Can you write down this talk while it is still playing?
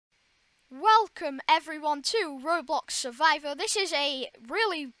Welcome everyone to Roblox Survivor. This is a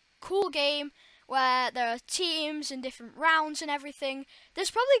really cool game where there are teams and different rounds and everything. There's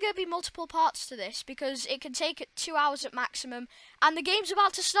probably going to be multiple parts to this because it can take 2 hours at maximum and the game's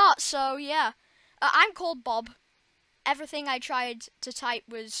about to start, so yeah. I'm called Bob. Everything I tried to type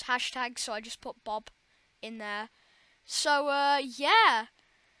was hashtag, so I just put Bob in there. So yeah.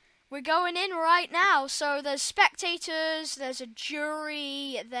 We're going in right now. So there's spectators, there's a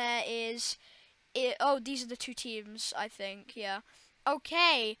jury, there is... Oh, these are the two teams, I think, yeah.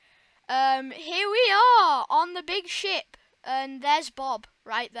 Okay, here we are on the big ship. And there's Bob,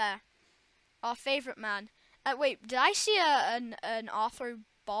 right there. Our favourite man. Wait, did I see an Arthur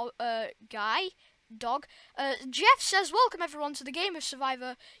guy? Dog. Jeff says, welcome everyone to the game of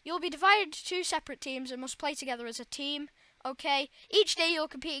Survivor. You'll be divided into 2 separate teams and must play together as a team. Okay, each day you'll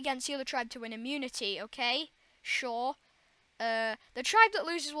compete against the other tribe to win immunity, okay? Sure. The tribe that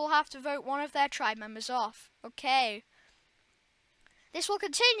loses will have to vote one of their tribe members off, okay? This will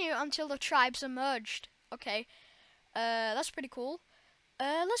continue until the tribes are merged, okay? That's pretty cool.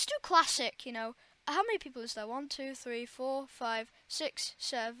 Let's do classic, you know. How many people is there? 1, 2, 3, 4, 5, 6,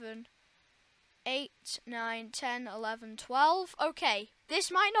 7, 8, 9, 10, 11, 12. Okay,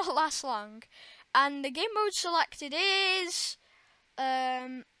 this might not last long. And the game mode selected is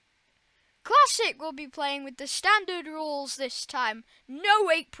classic. We'll be playing with the standard rules this time.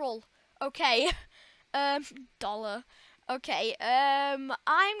 No April. Okay. Dollar. Okay. I'm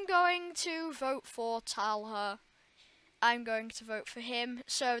going to vote for Talha. I'm going to vote for him.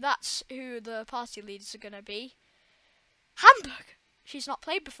 So that's who the party leaders are gonna be. Hamburg. She's not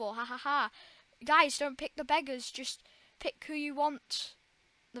played before. Ha ha ha. Guys, don't pick the beggars. Just pick who you want.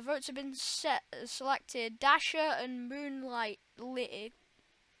 The votes have been selected. Dasher and Moonlight lit.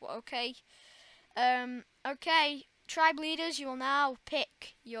 Okay. Okay. Tribe leaders, you will now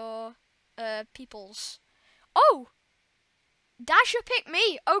pick your peoples. Oh! Dasher picked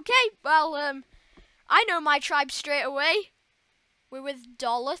me. Okay. Well, I know my tribe straight away. We're with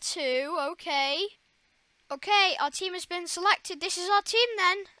 $2. Okay. Okay, our team has been selected. This is our team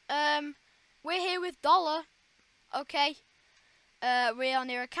then. We're here with $. Okay. We are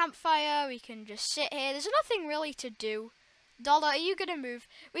near a campfire. We can just sit here. There's nothing really to do. $, are you gonna move?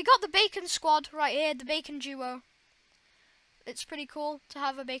 We got the bacon squad right here, the bacon duo. It's pretty cool to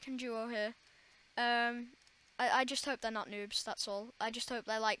have a bacon duo here. I just hope they're not noobs, that's all. I just hope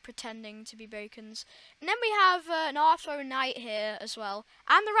they're like pretending to be bacons. And then we have an Arthur Knight here as well.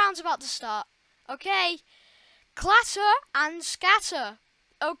 And the round's about to start. Okay. Clatter and scatter.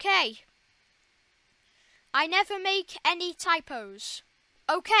 Okay. I never make any typos.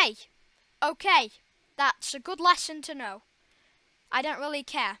 Okay. Okay. That's a good lesson to know. I don't really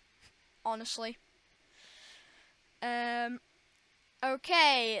care, honestly. Okay.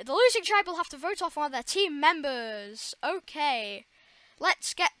 The losing tribe will have to vote off one of their team members. Okay.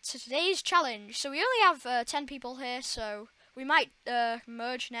 Let's get to today's challenge. So we only have 10 people here, so we might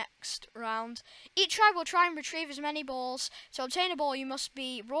merge next round. Each tribe will try and retrieve as many balls. To obtain a ball, you must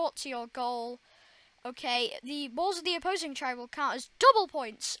be brought to your goal. Okay, the balls of the opposing tribe will count as double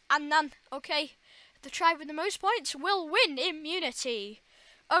points, and then, okay, the tribe with the most points will win immunity.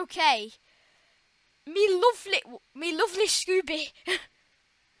 Okay, me lovely Scooby.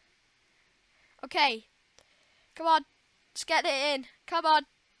 Okay, come on, let's get it in. Come on,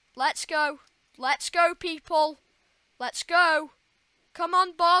 let's go people, let's go. Come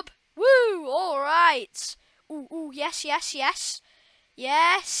on, Bob. Woo! All right. Ooh, yes. Yes.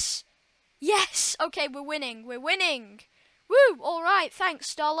 Yes! Okay, we're winning. Woo! Alright,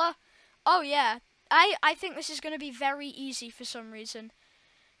 thanks, $. Oh, yeah. I think this is going to be very easy for some reason.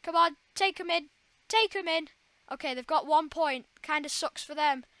 Come on, take them in. Okay, they've got 1 point. Kind of sucks for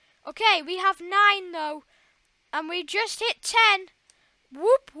them. Okay, we have 9, though. And we just hit 10.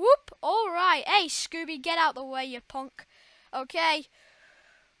 Whoop. Alright. Hey, Scooby, get out the way, you punk. Okay.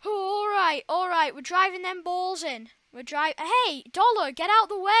 Alright. We're driving them balls in. Hey, $, get out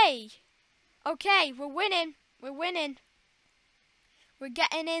the way. Okay, we're winning. We're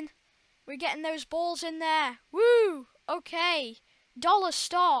getting in. We're getting those balls in there. Woo! Okay. $,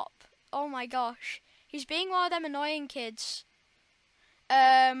 stop. Oh my gosh. He's being one of them annoying kids.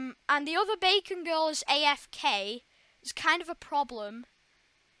 And the other bacon girl is AFK. It's kind of a problem.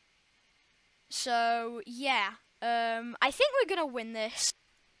 So, yeah. I think we're gonna win this.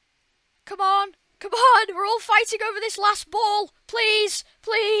 Come on, we're all fighting over this last ball. Please.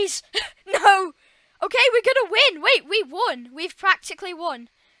 No. Okay, we're gonna win. Wait, we won. We've practically won.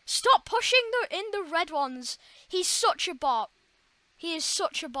 Stop pushing in the red ones. He's such a bot. He is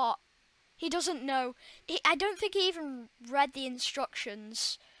such a bot. He doesn't know. I don't think he even read the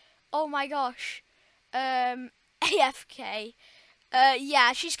instructions. Oh my gosh. AFK.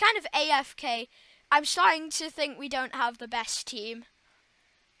 Yeah, she's kind of AFK. I'm starting to think we don't have the best team.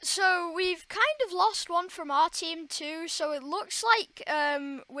 So we've kind of lost one from our team too, so it looks like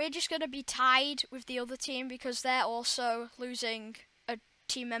we're just going to be tied with the other team because they're also losing a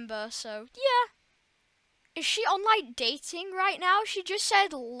team member, so yeah. Is she online dating right now? She just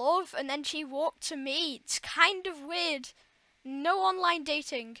said love and then she walked to me. It's kind of weird. No online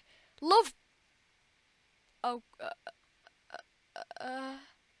dating. Love. Oh.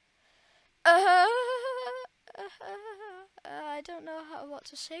 I don't know what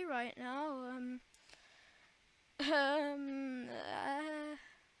to say right now.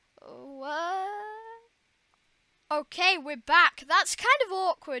 What? Okay, we're back. That's kind of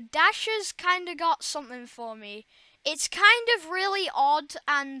awkward. Dasher's kind of got something for me. It's kind of really odd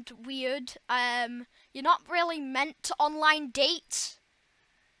and weird. You're not really meant to online date.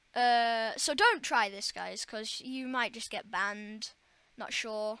 So don't try this, guys, because you might just get banned. Not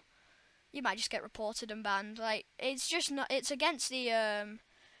sure. You might just get reported and banned. Like, it's just not. It's against the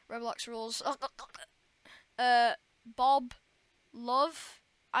Roblox rules. Bob, love.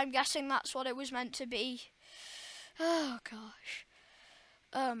 I'm guessing that's what it was meant to be. Oh gosh.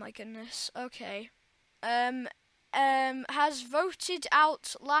 Oh my goodness. Okay. Has voted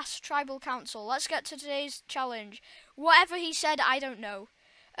out last tribal council. Let's get to today's challenge. Whatever he said, I don't know.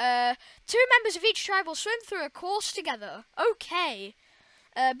 2 members of each tribe will swim through a course together. Okay.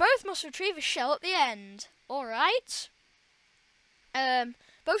 Both must retrieve a shell at the end. Alright.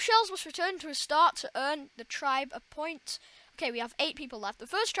 Both shells must return to a start to earn the tribe a point. Okay, we have 8 people left. The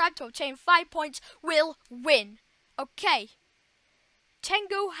first tribe to obtain 5 points will win. Okay.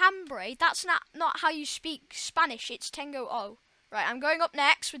 Tengo Hambre. That's not how you speak Spanish. It's Tengo O. Right, I'm going up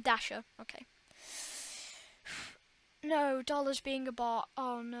next with Dasher. Okay. No, Dollar's being a bot.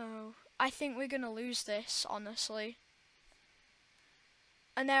 Oh no. I think we're going to lose this, honestly.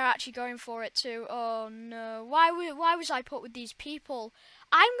 And they're actually going for it too. Oh no. Why was I put with these people?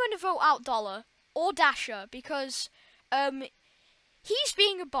 I'm going to vote out Dollar or Dasher because he's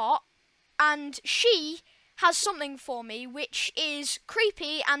being a bot and she has something for me which is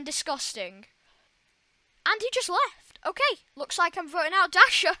creepy and disgusting. And he just left. Okay, looks like I'm voting out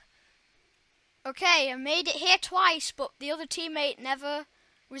Dasher. Okay, I made it here twice, but the other teammate never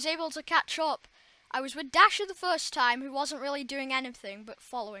was able to catch up. I was with Dasher the first time, who wasn't really doing anything but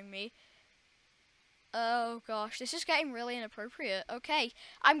following me. Oh gosh, this is getting really inappropriate. Okay,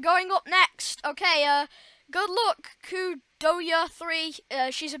 I'm going up next. Okay, good luck,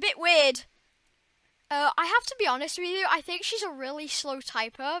 Kudoya3. She's a bit weird. I have to be honest with you, I think she's a really slow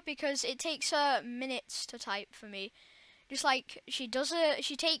typer because it takes her minutes to type for me. Just like, she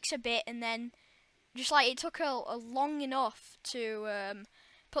takes a bit and then, just like, it took her long enough to,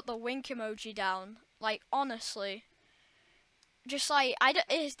 put the wink emoji down. Like, honestly. Just like,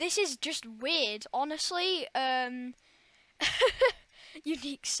 this is just weird, honestly.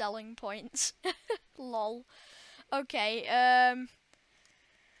 Unique selling points. Lol. Okay,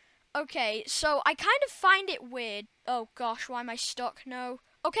 okay, so I kind of find it weird. Oh gosh, why am I stuck? No.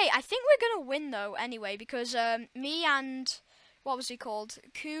 Okay, I think we're gonna win though anyway, because me and, what was he called?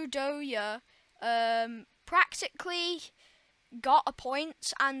 Kudoya, practically got a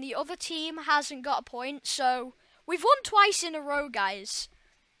point, and the other team hasn't got a point, so we've won twice in a row, guys.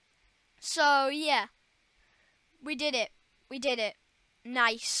 So, yeah. We did it. We did it.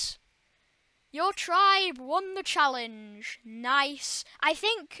 Nice. Your tribe won the challenge. Nice. I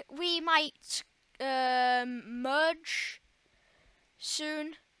think we might merge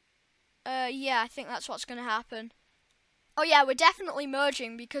soon. Yeah, I think that's what's going to happen. Oh yeah, we're definitely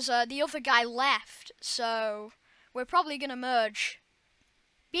merging because the other guy left, so we're probably going to merge.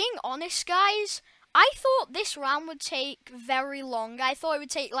 Being honest, guys, I thought this round would take very long. I thought it would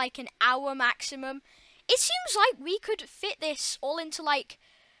take like an hour maximum. It seems like we could fit this all into like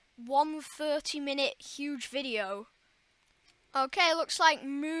one 30-minute huge video. Okay, looks like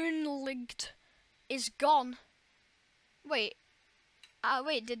Moonligged is gone. Wait,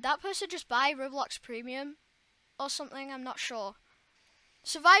 did that person just buy Roblox Premium or something? I'm not sure.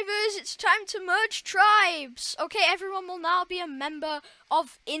 Survivors, it's time to merge tribes. Okay, everyone will now be a member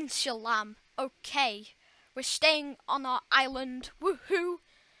of Insulam. Okay, we're staying on our island. Woohoo!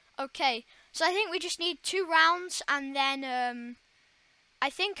 Okay, so I think we just need 2 rounds, and then I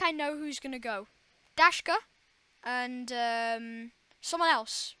think I know who's gonna go. Dashka and someone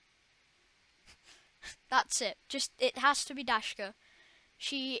else. That's it. It has to be Dashka.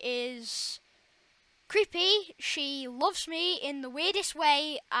 She is creepy. She loves me in the weirdest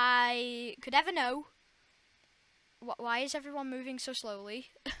way I could ever know. Why is everyone moving so slowly?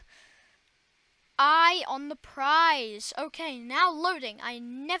 eye on the prize. Okay, now loading. I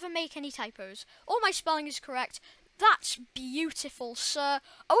never make any typos. All my spelling is correct. That's beautiful, sir.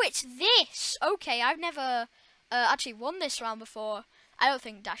 Oh, it's this. Okay, I've never actually won this round before. I don't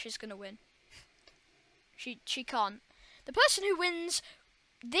think Dash is gonna win. She can't. The person who wins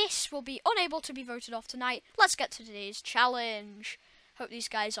this will be unable to be voted off tonight. Let's get to today's challenge. Hope these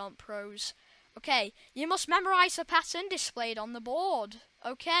guys aren't pros. Okay, you must memorize the pattern displayed on the board.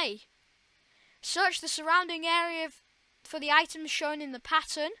 Okay. Search the surrounding area for the items shown in the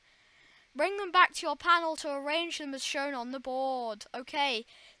pattern. Bring them back to your panel to arrange them as shown on the board. Okay.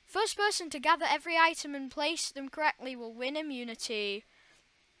 First person to gather every item and place them correctly will win immunity.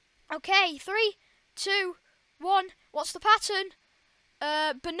 Okay, 3, 2, 1. What's the pattern?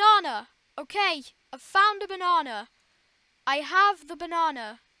 Banana. Okay, I've found a banana. I have the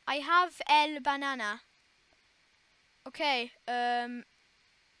banana. I have el banana. Okay,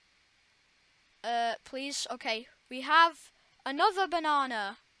 please. Okay, we have another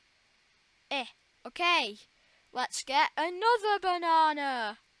banana. Okay, let's get another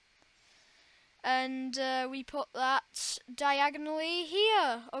banana. And we put that diagonally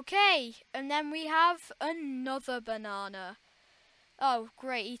here. Okay, and then we have another banana. Oh,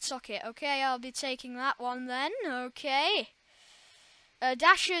 great, he took it. Okay, I'll be taking that one then. Okay.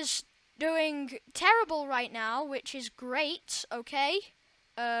 Dasher's doing terrible right now, which is great. Okay.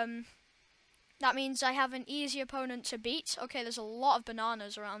 That means I have an easy opponent to beat. Okay, there's a lot of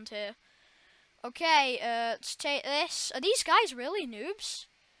bananas around here. Okay, let's take this. Are these guys really noobs?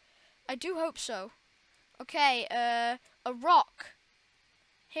 I do hope so. Okay, a rock.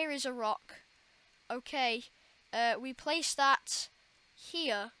 Here is a rock. Okay, we place that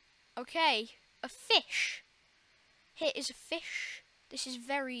here. Okay, a fish. Here is a fish. This is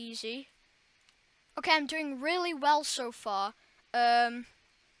very easy. Okay, I'm doing really well so far.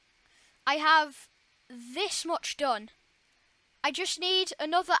 I have this much done. I just need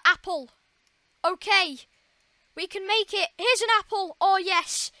another apple. Okay, we can make it. Here's an apple. Oh,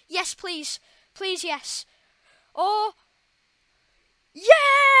 yes. Yes, please. Please, yes. Oh,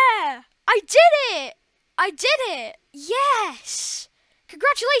 yeah! I did it! I did it! Yes!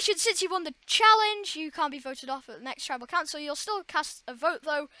 Congratulations, since you won the challenge. You can't be voted off at the next tribal council. You'll still cast a vote,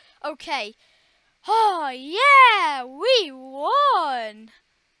 though. Okay. Oh, yeah! We won!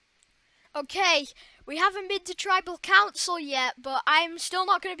 Okay, we haven't been to tribal council yet, but I'm still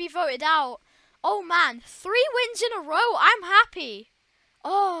not going to be voted out. Oh, man. 3 wins in a row. I'm happy.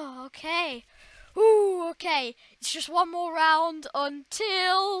 Oh, okay. Ooh, okay. It's just one more round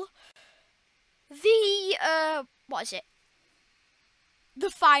until the, what is it?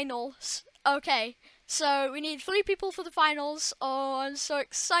 The finals. Okay, so we need 3 people for the finals. Oh, I'm so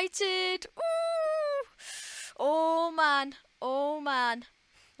excited. Ooh. Oh, man. Oh, man.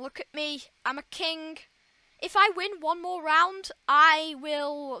 Look at me. I'm a king. If I win one more round, I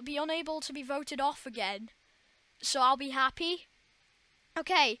will be unable to be voted off again. So I'll be happy.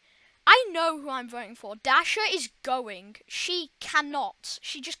 Okay, I know who I'm voting for. Dasher is going. She cannot.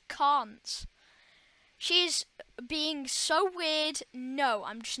 She just can't. She's being so weird. No,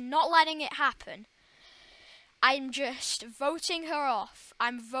 I'm just not letting it happen. I'm just voting her off.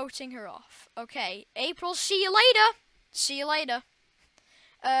 I'm voting her off. Okay, April, see you later. See you later.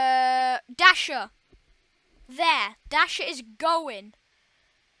 Dasher. There. Dasher is going.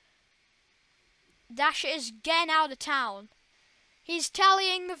 Dasher is getting out of town. He's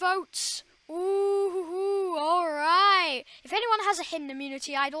tallying the votes. Ooh, alright. If anyone has a hidden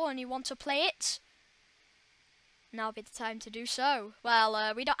immunity idol and you want to play it, now would be the time to do so.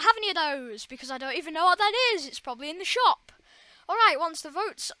 Well, we don't have any of those because I don't even know what that is. It's probably in the shop. Alright, once the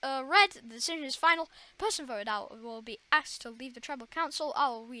votes are read, the decision is final. Person voted out will be asked to leave the tribal council.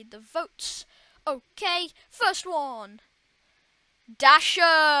 I'll read the votes. Okay, first one.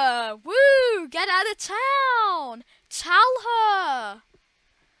 Dasher! Woo! Get out of town! Tell her!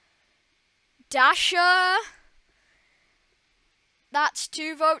 Dasher! That's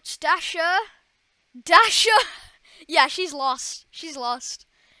 2 votes, Dasher! Dasher! Yeah, she's lost. She's lost.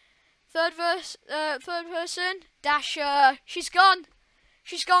 Third person, Dasher. She's gone.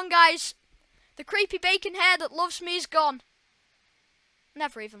 She's gone, guys. The creepy bacon hair that loves me is gone.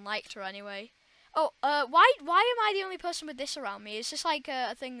 Never even liked her anyway. Oh, why am I the only person with this around me? Is this like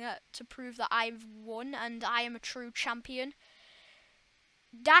a thing to prove that I've won and I am a true champion?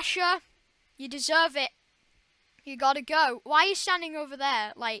 Dasher, you deserve it. You gotta go. Why are you standing over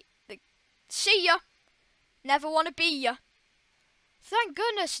there? Like, see ya. Never wanna be ya. Thank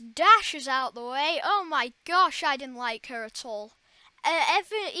goodness Dash is out the way. Oh my gosh, I didn't like her at all.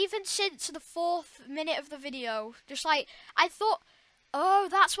 Even since the 4th minute of the video, just like, I thought Oh,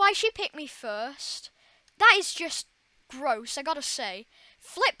 that's why she picked me first. That is just gross, I gotta say.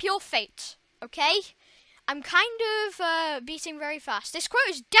 Flip your fate, okay? I'm kind of beating very fast. This quote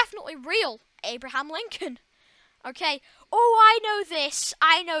is definitely real, Abraham Lincoln. Okay. Oh, I know this.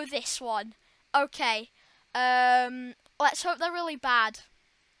 I know this one. Okay. Let's hope they're really bad.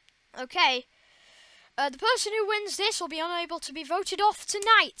 Okay. The person who wins this will be unable to be voted off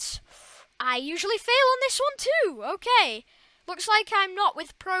tonight. I usually fail on this one too. Okay. Looks like I'm not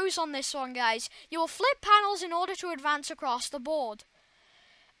with pros on this one, guys. You will flip panels in order to advance across the board.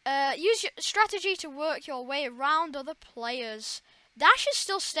 Use your strategy to work your way around other players. Dash is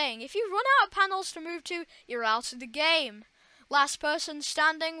still staying. If you run out of panels to move to, you're out of the game. Last person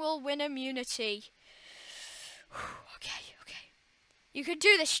standing will win immunity. Okay. You could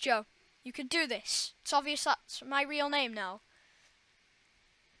do this, Joe. You could do this. It's obvious that's my real name now.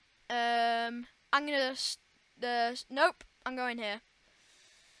 I'm gonna... nope, I'm going here.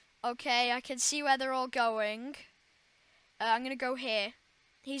 Okay, I can see where they're all going. I'm gonna go here.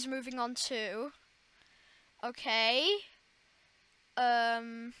 He's moving on too. Okay.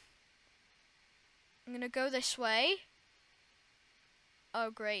 I'm gonna go this way.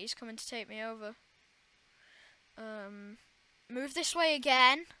 Oh great, he's coming to take me over. Move this way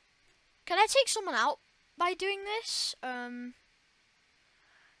again. Can I take someone out by doing this?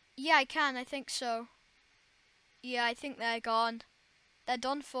 Yeah, I can, I think so. Yeah, I think they're gone. They're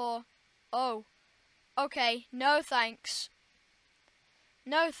done for. Oh. Okay, no thanks.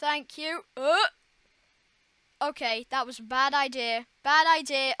 No thank you. Okay, that was a bad idea. Bad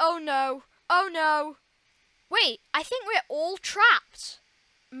idea. Oh no. Oh no. Wait, I think we're all trapped.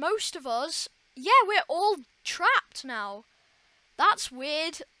 Most of us. Yeah, we're all trapped now. That's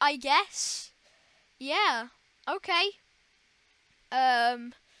weird, I guess. Yeah. Okay.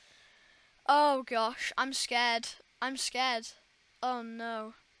 Oh gosh, I'm scared. I'm scared. Oh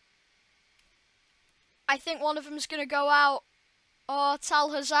no. I think one of them's gonna go out. Oh,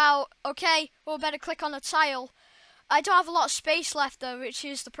 Talha's out. Okay, we'll better click on a tile. I don't have a lot of space left though, which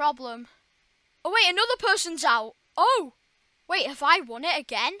is the problem. Oh wait, another person's out. Oh! Wait, have I won it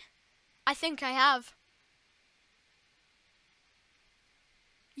again? I think I have.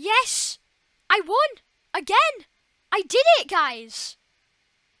 Yes! I won! Again! I did it, guys!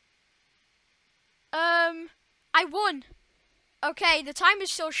 I won. Okay, the time is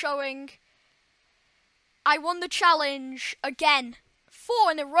still showing. I won the challenge again.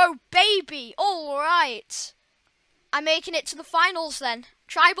 4 in a row, baby! Alright. I'm making it to the finals then.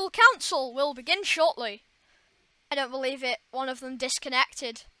 Tribal Council will begin shortly. I don't believe it. One of them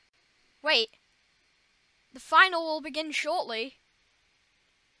disconnected. Wait. The final will begin shortly.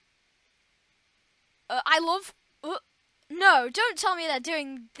 I love... no, don't tell me they're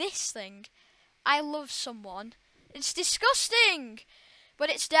doing this thing. I love someone. It's disgusting! But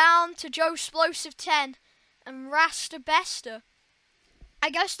it's down to Joesplosive 10 and Rasta Bester. I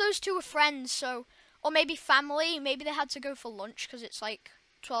guess those two are friends, so... Or maybe family. Maybe they had to go for lunch because it's like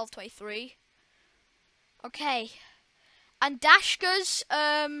 12:23. Okay. And Dashka's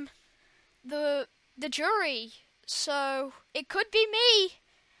the jury. So it could be me.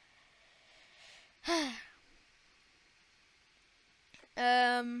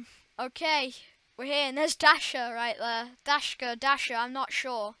 Okay. We're here and there's Dasha right there. Dasha, I'm not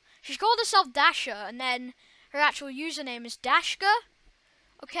sure. She's called herself Dasha and then her actual username is Dashka.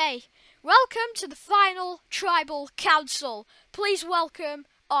 Okay. Welcome to the final Tribal Council. Please welcome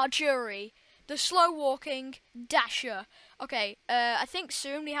our jury, the slow-walking Dasher. Okay, I think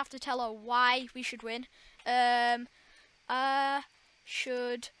soon we have to tell her why we should win. I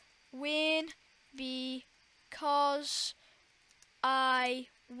should win because I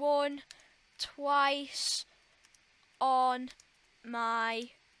won twice on my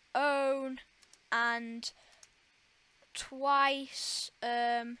own and twice,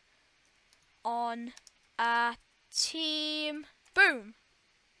 on a team. Boom.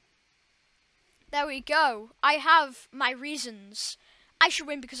 There we go. I have my reasons. I should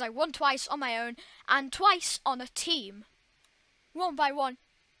win because I won twice on my own and twice on a team. 1 by 1.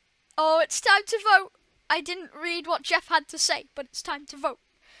 Oh, it's time to vote. I didn't read what Jeff had to say, but it's time to vote.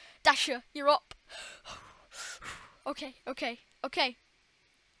 Dasher, you're up. Okay.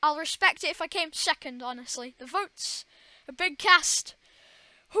 I'll respect it if I came second, honestly. The vote's a big cast.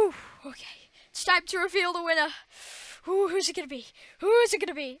 Whew, okay. It's time to reveal the winner. Ooh, who's it gonna be? Who's it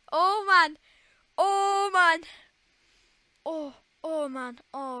gonna be? Oh man. Oh man. Oh man.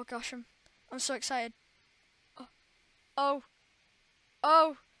 Oh gosh, I'm so excited. Oh.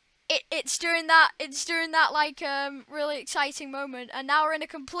 It's during that like really exciting moment, and now we're in a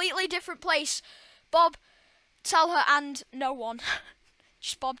completely different place. Bob, tell her, and no one.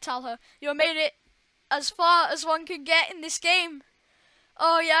 Just Bob, tell her. You made it as far as one can get in this game.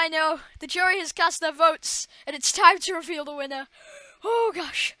 Oh yeah, I know. The jury has cast their votes, and it's time to reveal the winner. Oh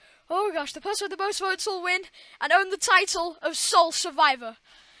gosh, the person with the most votes will win and own the title of sole survivor.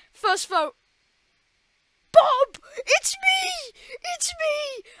 First vote. Bob! It's me! It's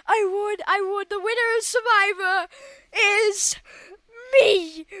me! I won. The winner of Survivor is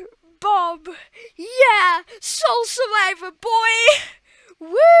me, Bob. Yeah, sole survivor, boy.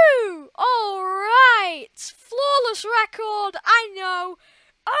 Woo! All right, flawless record. I know.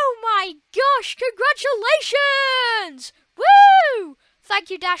 Oh my gosh! Congratulations! Woo! Thank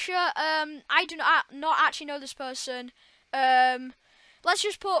you, Dasher. I do not actually know this person. Let's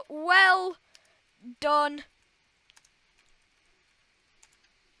just put well done.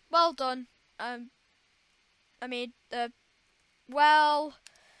 Well done. I mean, well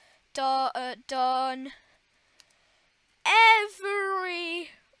done,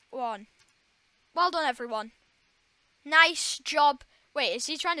 everyone. Well done, everyone. Nice job. Wait, is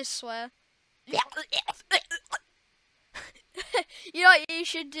he trying to swear? You know what you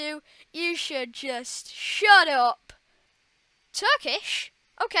should do? You should just shut up. Turkish?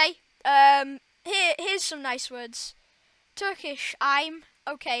 Okay. Here's some nice words. Turkish, I'm.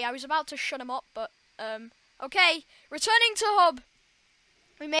 Okay, I was about to shut him up, but, okay. Returning to hub.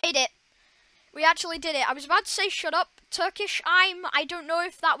 We made it. We actually did it. I was about to say shut up. Turkish, I'm. I don't know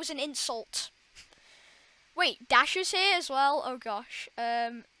if that was an insult. Wait, Dasher's here as well? Oh gosh.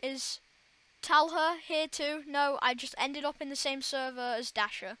 Is Talha here too? No, I just ended up in the same server as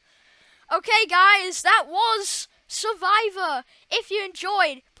Dasher. Okay, guys, that was Survivor. If you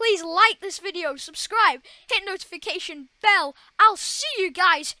enjoyed, please like this video, subscribe, hit notification bell. I'll see you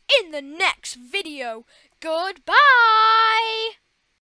guys in the next video. Goodbye.